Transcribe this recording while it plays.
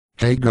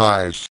Hey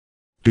guys.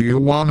 Do you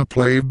wanna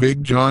play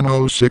Big John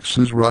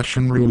 06's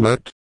Russian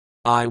roulette?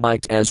 I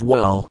might as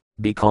well,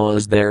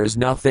 because there's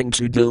nothing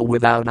to do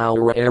without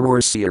our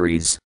error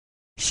series.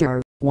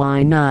 Sure,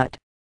 why not?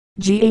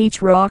 GH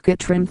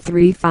Rocketron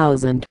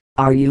 3000,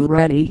 are you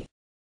ready?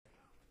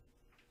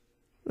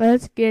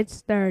 Let's get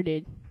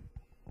started.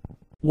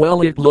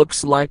 Well, it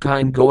looks like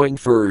I'm going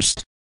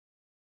first.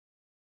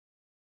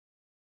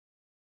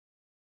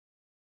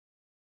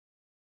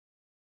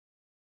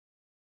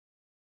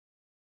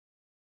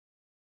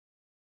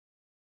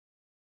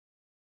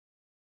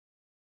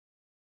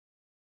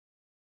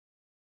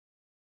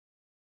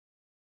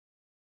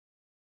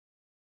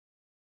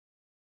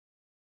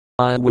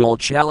 I will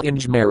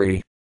challenge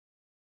Mary.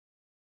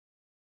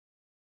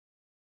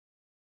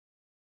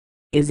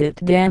 Is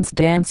it Dance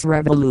Dance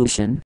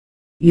Revolution?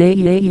 Yay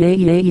yay yay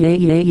yay yay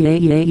yay yay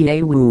yay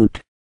yay woot.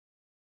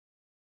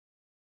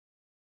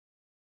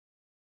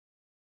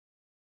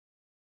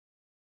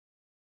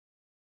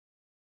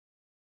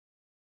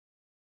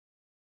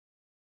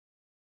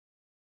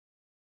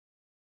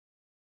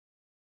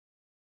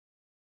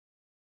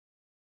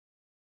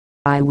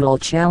 I will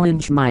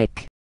challenge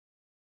Mike.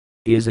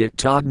 Is it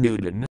Todd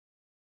Newton?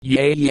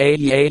 Yay yay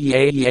yay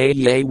yay yay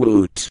yay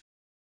woot.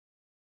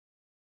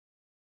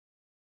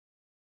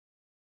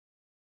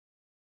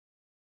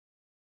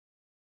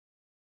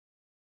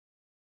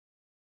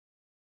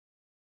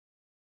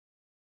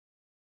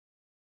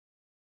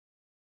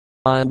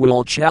 I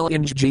will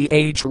challenge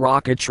GH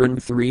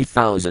Rocketron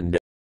 3000.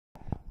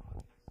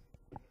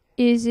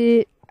 Is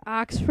it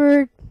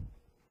Oxford?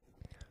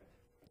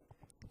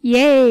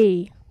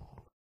 Yay!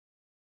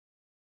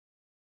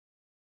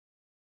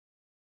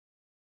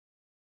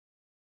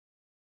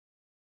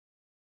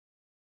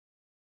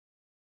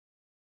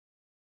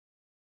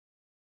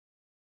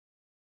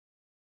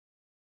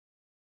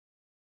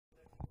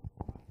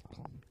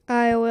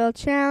 I will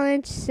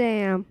challenge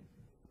Sam.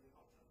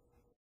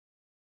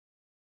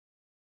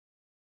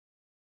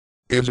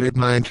 Is it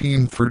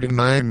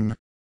 1939?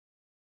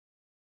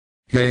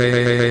 Yay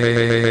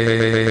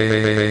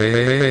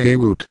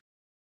woot.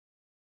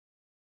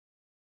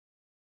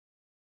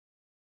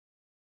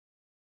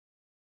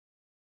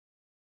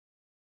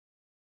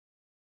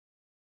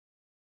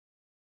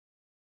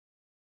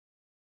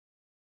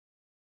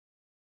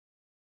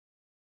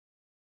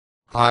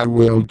 I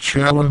will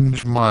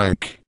challenge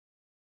Mike.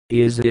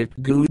 Is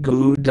it Goo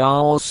Goo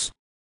Dolls?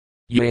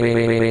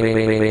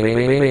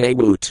 Yay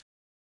woot.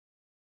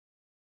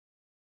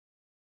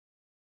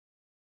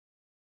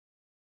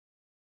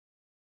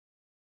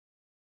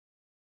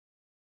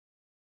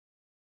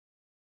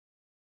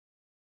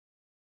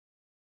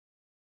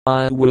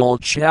 I will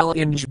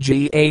challenge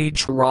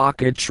GH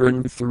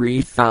Rocketron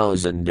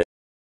 3000.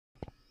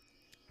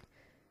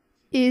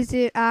 Is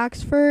it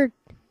Oxford?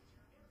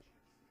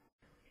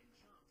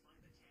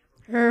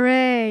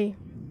 Hooray!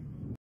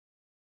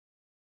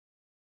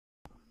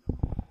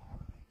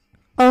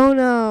 Oh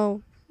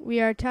no, we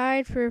are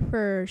tied for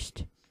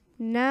first.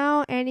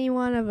 Now any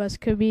one of us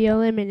could be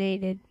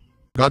eliminated.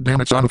 God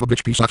damn it, son of a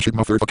bitch, piece of shit,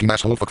 motherfucking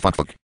asshole,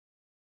 fuck.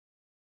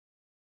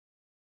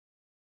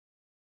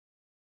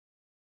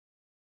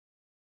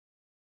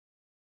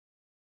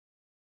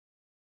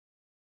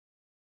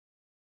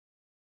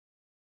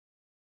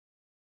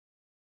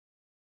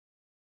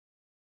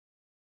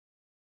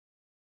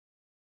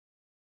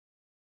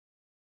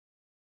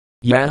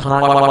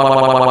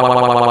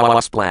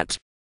 Yaha splat.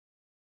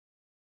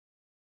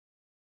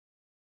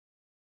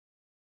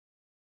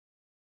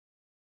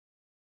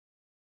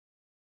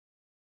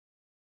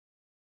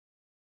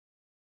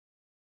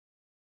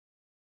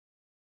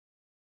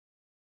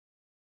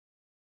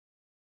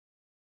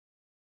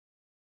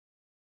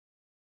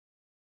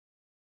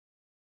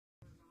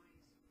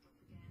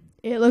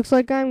 It looks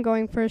like I'm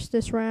going first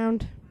this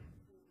round.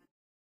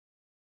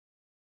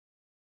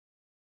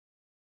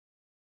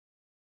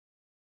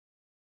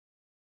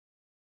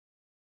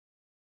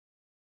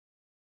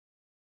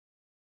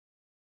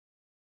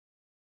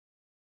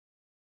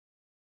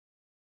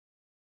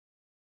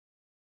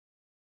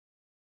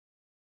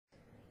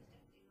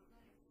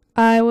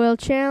 I will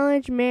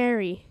challenge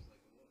Mary.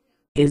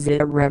 Is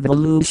it a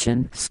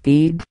revolution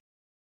speed?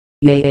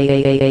 Yay yay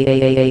yay yay yay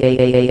yay yay yay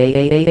yay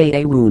yay yay yay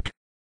yay woot.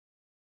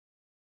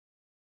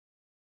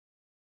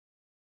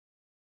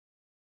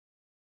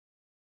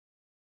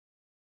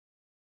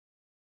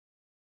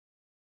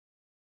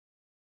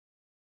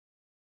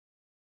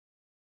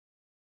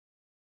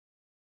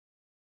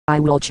 I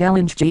will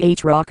challenge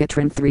GH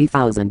Rocketron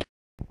 3000.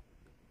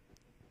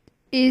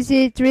 Is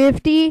it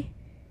Thrifty?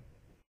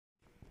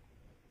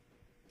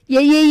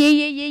 Yay yay yay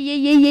yay yay yay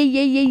yay yay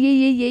yay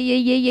yay yay yay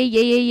yay yay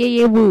yay yay yay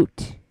yay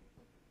woot.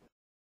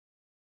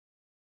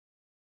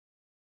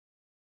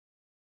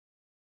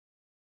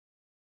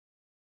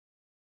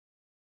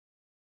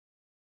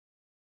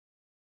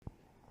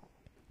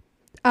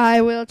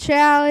 I will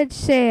challenge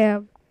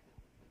Sam.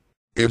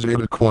 Is it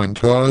a coin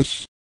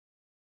toss?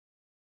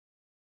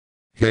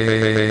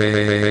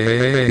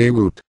 Yay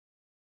woot.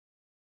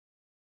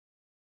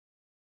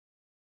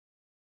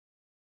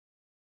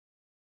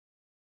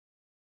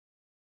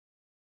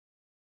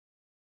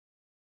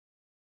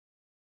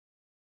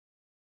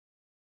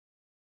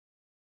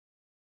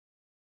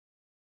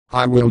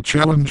 I will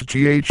challenge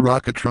GH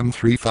Rocketron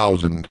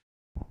 3000.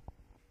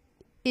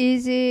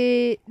 Is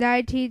it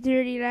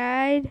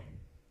 1939?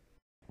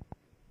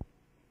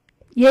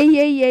 Yay,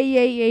 yay, yay,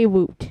 yay, yay,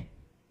 woot.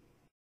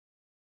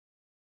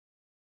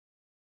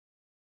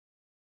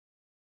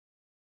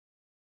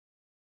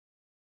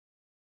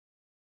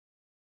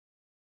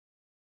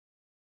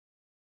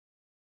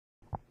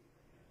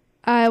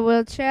 I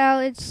will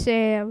challenge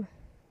Sam.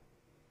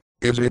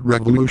 Is it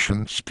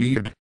revolution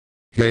speed?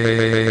 Yay,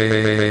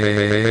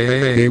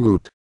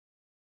 woot.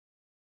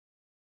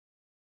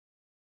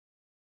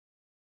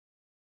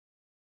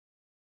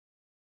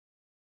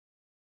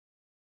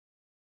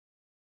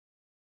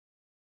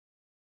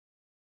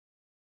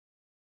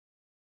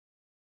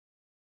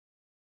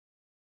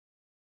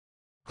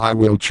 I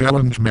will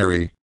challenge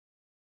Mary.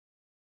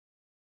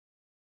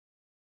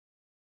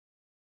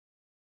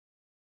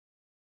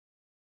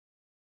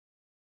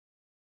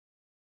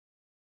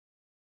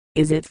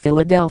 Is it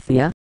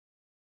Philadelphia?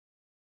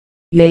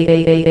 Yay,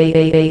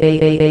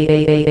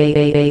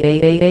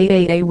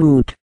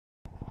 woot.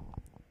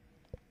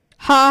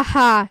 Ha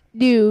ha,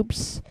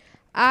 noobs.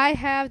 I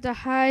have the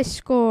high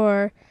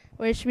score,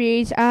 which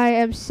means I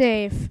am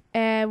safe,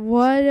 and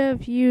one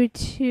of you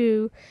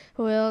two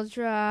will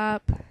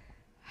drop.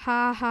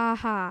 Ha ha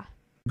ha.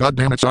 God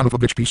damn it, son of a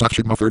bitch, piece of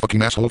shit,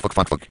 motherfucking asshole, fuck,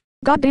 fuck, fuck.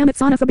 God damn it,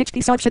 son of a bitch,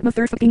 piece of shit,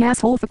 motherfucking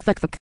asshole, fuck, fuck,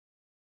 fuck.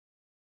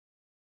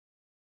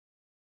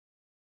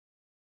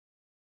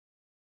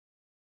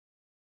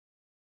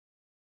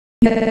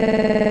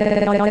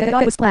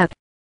 I was flat.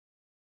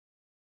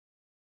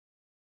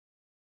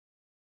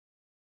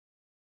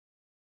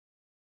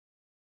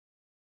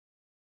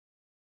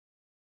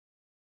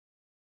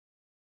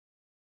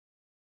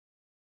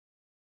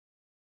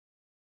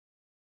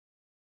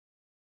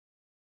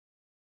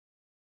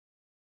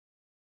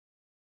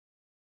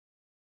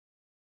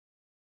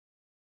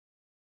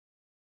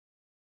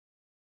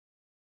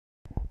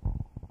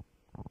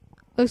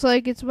 Looks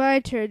like it's my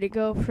turn to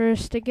go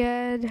first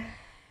again.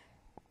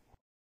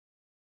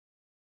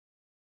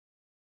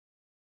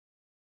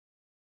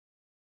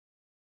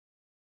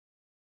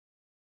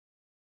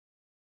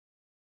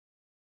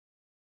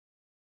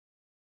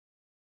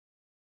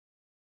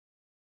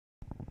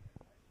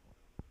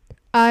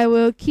 I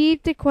will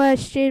keep the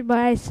question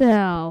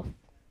myself.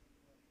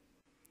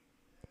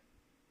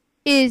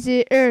 Is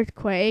it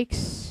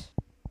earthquakes?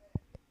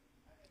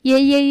 Yay,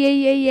 yay, yay,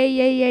 yay, yay,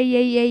 yay, yay,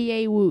 yay, yay,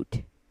 yay,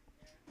 woot.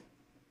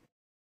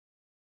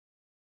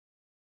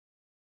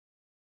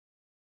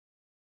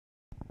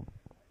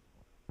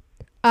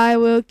 I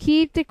will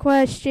keep the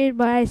question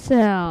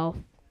myself.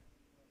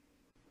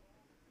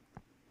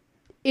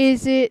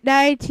 Is it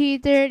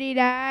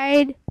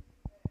 1939?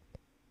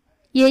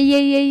 Yay,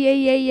 yay, yay, yay,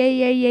 yay, yay,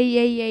 yay, yay,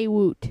 yay, yay,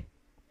 woot.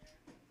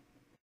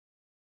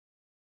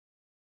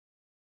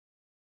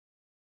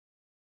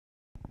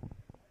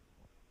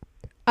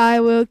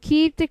 I will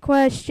keep the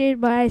question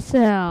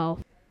myself.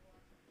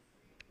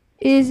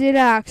 Is it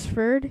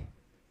Oxford?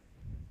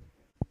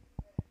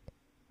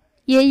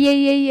 Yay, yay,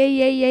 yay, yay,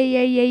 yay, yay,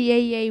 yay, yay,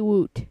 yay, yay,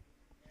 woot.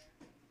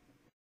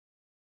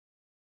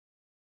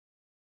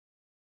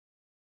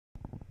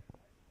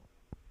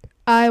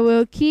 I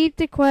will keep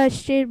the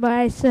question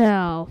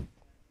myself.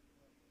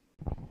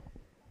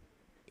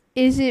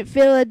 Is it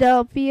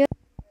Philadelphia?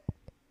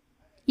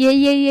 Yay,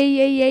 yay, yay,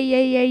 yay, yay,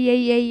 yay, yay, yay,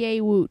 yay,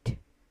 yay, woot.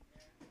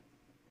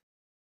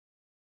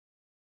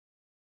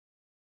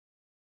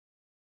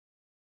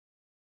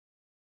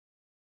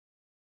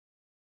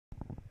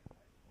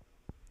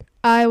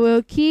 I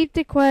will keep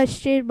the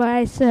question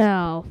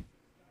myself.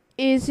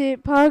 Is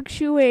it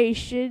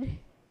punctuation?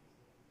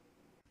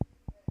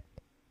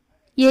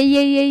 Yay,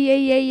 yay, yay, yay,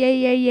 yay, yay,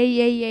 yay, yay,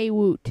 yay, yay,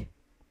 woot.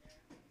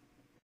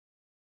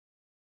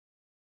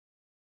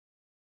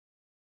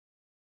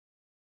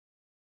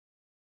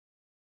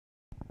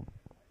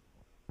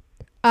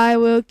 I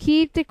will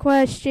keep the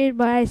question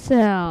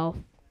myself.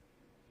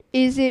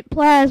 Is it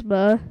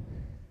plasma?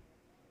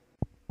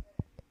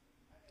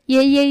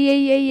 Yay, yay, yay,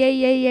 yay, yay,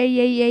 yay, yay,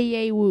 yay, yay,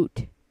 yay,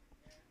 woot.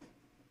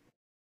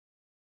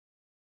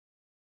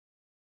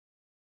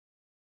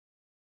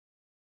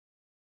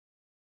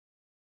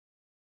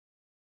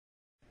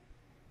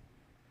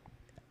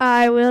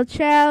 I will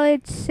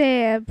challenge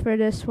Sam for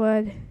this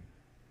one.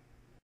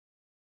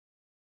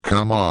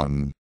 Come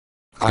on.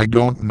 I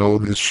don't know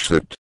this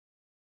shit.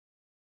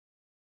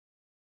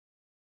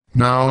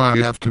 Now I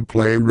have to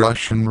play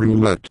Russian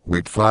roulette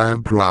with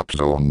 5 drop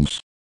zones.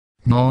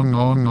 No,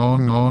 no, no,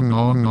 no,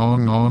 no, no,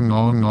 no,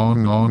 no, no,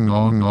 no,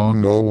 no, no,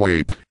 no,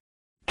 wait.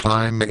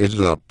 Time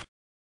is up.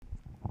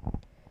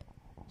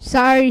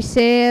 Sorry,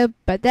 Sam,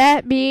 but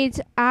that means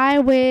I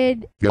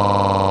win.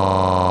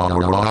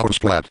 Yeah,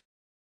 splat.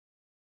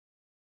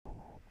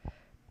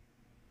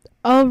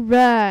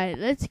 Alright,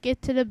 let's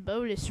get to the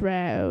bonus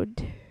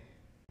round.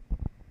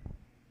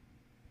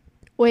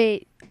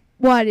 Wait,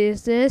 what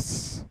is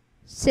this?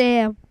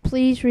 Sam,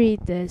 please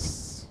read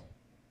this.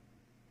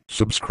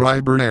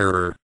 Subscriber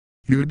error.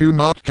 You do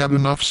not have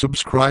enough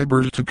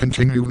subscribers to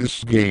continue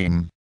this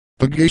game.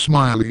 The gay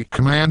smiley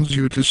commands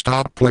you to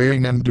stop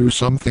playing and do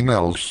something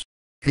else.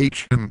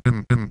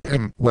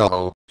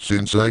 Well,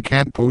 since I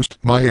can't post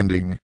my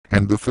ending,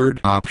 and the third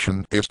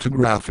option is too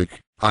graphic,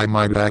 I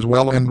might as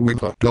well end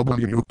with a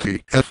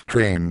WTF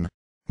train.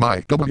 My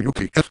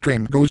WTF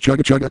train goes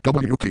chugga chugga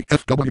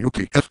WTF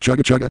WTF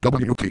chugga chugga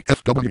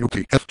WTF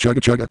WTF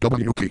chugga chugga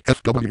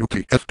WTF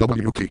WTF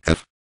WTF.